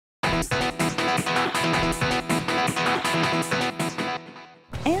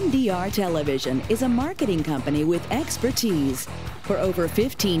MDR Television is a marketing company with expertise. For over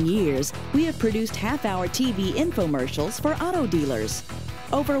 15 years, we have produced half-hour TV infomercials for auto dealers.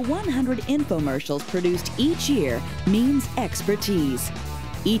 Over 100 infomercials produced each year means expertise.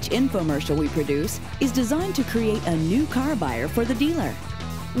 Each infomercial we produce is designed to create a new car buyer for the dealer.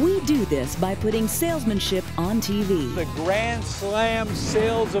 We do this by putting salesmanship on TV. The Grand Slam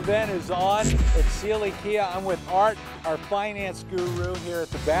sales event is on at Sealy Kia. I'm with Art, our finance guru here at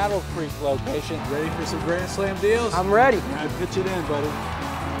the Battle Creek location. Ready for some Grand Slam deals? I'm ready. All right, pitch it in, buddy.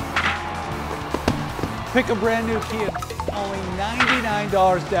 Pick a brand new Kia, only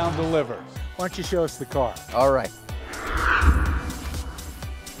 $99 down delivers. Why don't you show us the car? All right.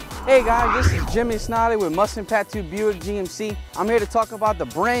 Hey guys, this is Jimmy Snoddy with Mustang Tattoo Buick GMC. I'm here to talk about the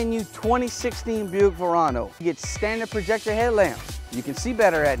brand new 2016 Buick Verano. You get standard projector headlamps. You can see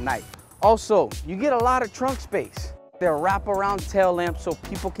better at night. Also, you get a lot of trunk space. They're wrap-around tail lamps so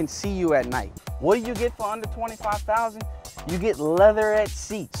people can see you at night. What do you get for under $25,000? You get leatherette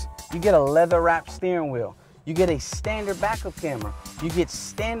seats. You get a leather-wrapped steering wheel. You get a standard backup camera. You get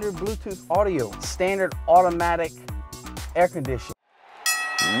standard Bluetooth audio, standard automatic air conditioning.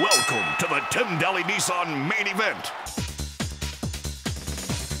 Welcome to the Tim Daly Nissan main event.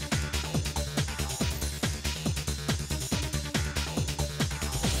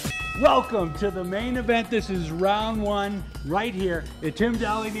 Welcome to the main event. This is round one right here at Tim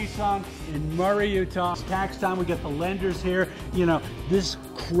Daly Nissan in Murray, Utah. It's tax time. We got the lenders here. You know, this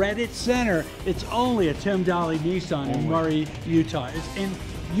credit center, it's only at Tim Daly Nissan in Murray, Utah. And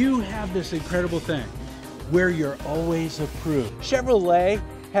you have this incredible thing where you're always approved. Chevrolet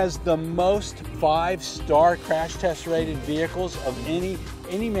has the most 5-star crash test rated vehicles of any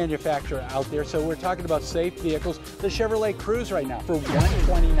manufacturer out there. So we're talking about safe vehicles. The Chevrolet Cruze right now for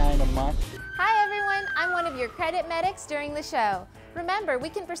 $129 a month. Hi everyone, I'm one of your credit medics during the show. Remember, we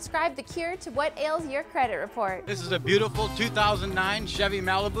can prescribe the cure to what ails your credit report. This is a beautiful 2009 Chevy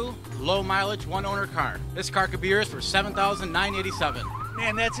Malibu, low mileage, one owner car. This car could be yours for $7,987.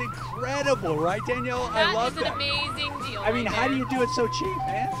 Man, that's incredible, right, Danielle? I love that. That is an amazing deal. I mean, how do you do it so cheap,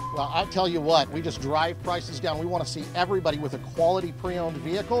 man? Well, I'll tell you what, we just drive prices down. We want to see everybody with a quality pre-owned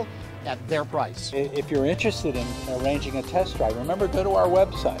vehicle at their price. If you're interested in arranging a test drive, remember, go to our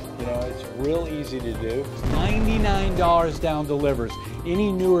website. You know, it's real easy to do. $99 down delivers any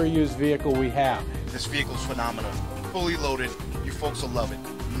new or used vehicle we have. This vehicle's phenomenal. Fully loaded. You folks will love it.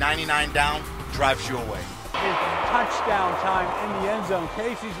 99 down, drives you away. It's touchdown time in the end zone.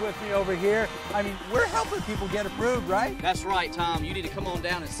 Casey's with me over here. I mean, we're helping people get approved, right? That's right, Tom. You need to come on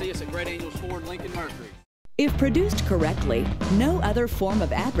down and see us at Great Angels Ford Lincoln Mercury. If produced correctly, no other form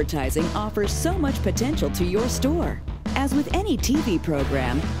of advertising offers so much potential to your store. As with any TV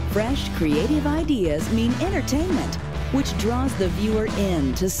program, fresh, creative ideas mean entertainment, which draws the viewer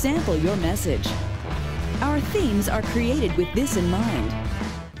in to sample your message. Our themes are created with this in mind.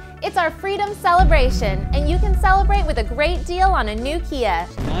 It's our Freedom Celebration, and you can celebrate with a great deal on a new Kia.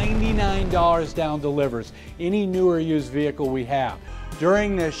 $99 down delivers any new or used vehicle we have.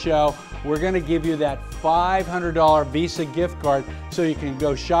 During this show, we're going to give you that $500 Visa gift card so you can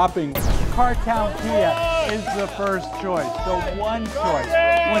go shopping. Cartown Kia is the first choice, the one choice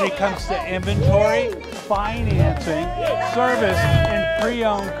when it comes to inventory, financing, service, and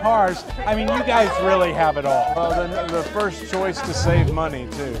pre-owned cars. I mean, you guys really have it all. Well, the first choice to save money,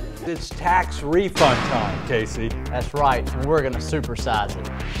 too. It's tax refund time, Casey. That's right, and we're going to supersize it.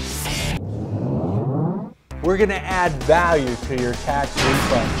 We're going to add value to your tax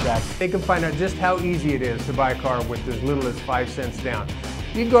refund check. They can find out just how easy it is to buy a car with as little as 5 cents down.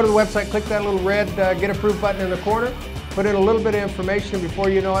 You can go to the website, click that little red Get Approved button in the corner, put in a little bit of information. Before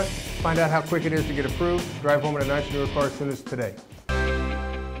you know it, find out how quick it is to get approved. Drive home in a nice newer car as soon as today.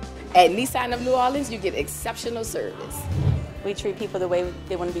 At Nissan of New Orleans, you get exceptional service. We treat people the way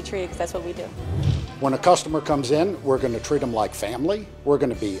they want to be treated because that's what we do. When a customer comes in, we're going to treat them like family. We're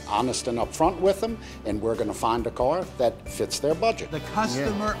going to be honest and upfront with them, and we're going to find a car that fits their budget. The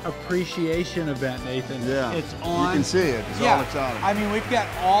customer appreciation event, Nathan. Yeah. It's on. You can see it. It's all exciting. I mean, we've got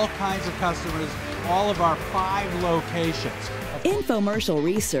all kinds of customers, all of our 5 locations. Infomercial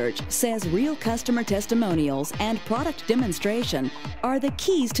research says real customer testimonials and product demonstration are the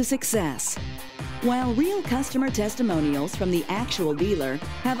keys to success. While real customer testimonials from the actual dealer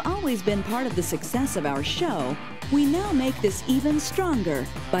have always been part of the success of our show, we now make this even stronger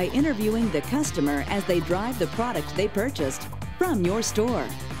by interviewing the customer as they drive the product they purchased from your store.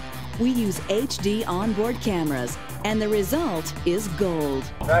 We use HD onboard cameras, and the result is gold.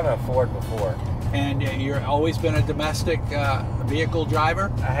 Driving a Ford before. And you've always been a domestic vehicle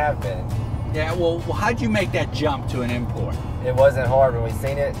driver? I have been. Yeah, well, how'd you make that jump to an import? It wasn't hard when we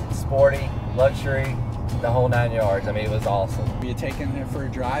seen it. Sporty, luxury, the whole 9 yards. I mean, it was awesome. Have you taken it for a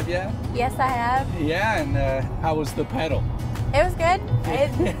drive yet? Yes, I have. Yeah, and how was the pedal? It was good. I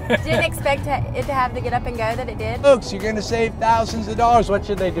didn't expect it to have the get up and go that it did. Folks, you're going to save thousands of dollars. What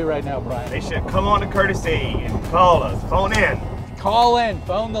should they do right now, Brian? They should come on to Courtesy and call us. Phone in. Call in.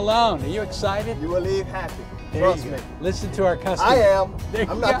 Phone the loan. Are you excited? You will leave happy. There Trust you me. go. Listen to our customers. I am. There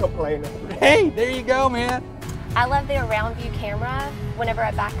I'm you not go. complaining. Hey, there you go, man. I love the around view camera. Whenever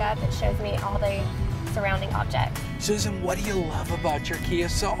I back up, it shows me all the surrounding objects. Susan, what do you love about your Kia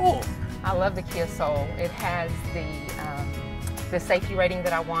Soul? I love the Kia Soul. It has the safety rating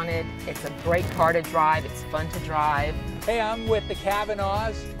that I wanted. It's a great car to drive. It's fun to drive. Hey, I'm with the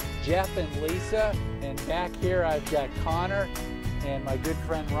Kavanaughs, Jeff and Lisa, and back here I've got Connor and my good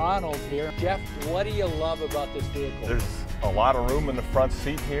friend Ronald here. Jeff, what do you love about this vehicle? There's a lot of room in the front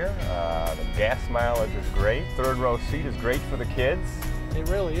seat here. The gas mileage is great. Third row seat is great for the kids. It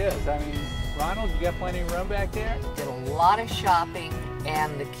really is. I mean, Ronald, you got plenty of room back there? Did a lot of shopping,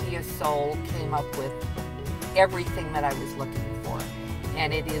 and the Kia Soul came up with everything that I was looking for.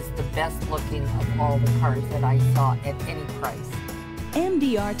 And it is the best looking of all the cars that I saw at any price.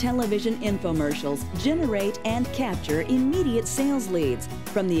 MDR Television infomercials generate and capture immediate sales leads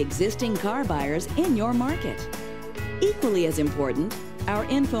from the existing car buyers in your market. Equally as important, our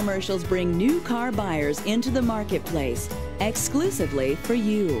infomercials bring new car buyers into the marketplace exclusively for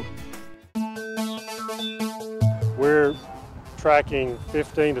you. We're tracking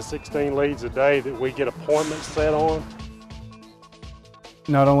 15 to 16 leads a day that we get appointments set on.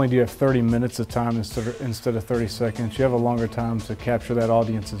 Not only do you have 30 minutes of time instead of 30 seconds, you have a longer time to capture that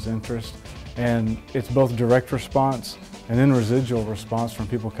audience's interest. And it's both direct response and then residual response from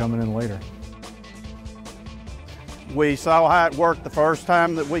people coming in later. We saw how it worked the first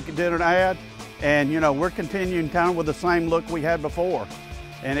time that we did an ad, and we're continuing kind of with the same look we had before.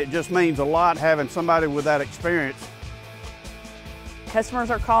 And it just means a lot having somebody with that experience.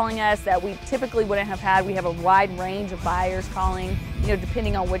 Customers are calling us that we typically wouldn't have had. We have a wide range of buyers calling,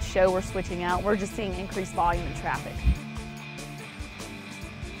 depending on which show we're switching out. We're just seeing increased volume in traffic.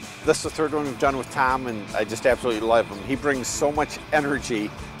 This is the third one we've done with Tom, and I just absolutely love him. He brings so much energy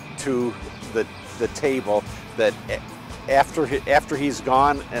to the table that after he's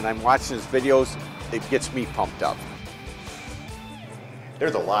gone and I'm watching his videos, it gets me pumped up.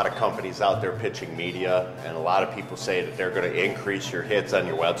 There's a lot of companies out there pitching media, and a lot of people say that they're going to increase your hits on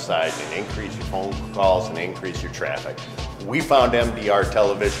your website and increase your phone calls and increase your traffic. We found MDR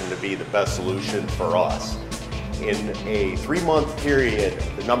Television to be the best solution for us. In a 3-month period,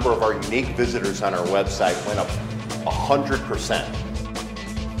 the number of our unique visitors on our website went up 100%.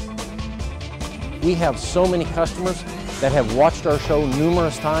 We have so many customers that have watched our show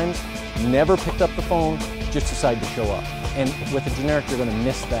numerous times, never picked up the phone, just decided to show up. And with a generic, you're going to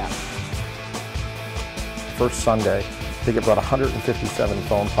miss that. First Sunday, I think about 157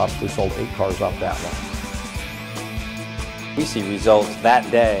 phone pops. We sold 8 cars off that one. We see results that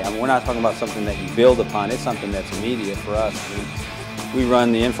day. I mean, we're not talking about something that you build upon. It's something that's immediate for us. We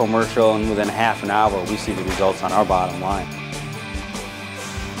run the infomercial, and within half an hour, we see the results on our bottom line.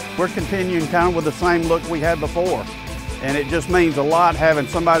 We're continuing kind of with the same look we had before. And it just means a lot having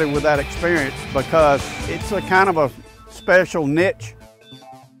somebody with that experience, because it's a kind of a special niche.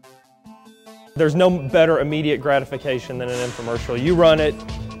 There's no better immediate gratification than an infomercial. You run it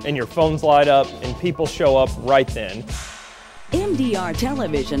and your phones light up and people show up right then. MDR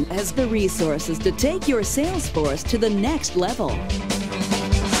Television has the resources to take your sales force to the next level.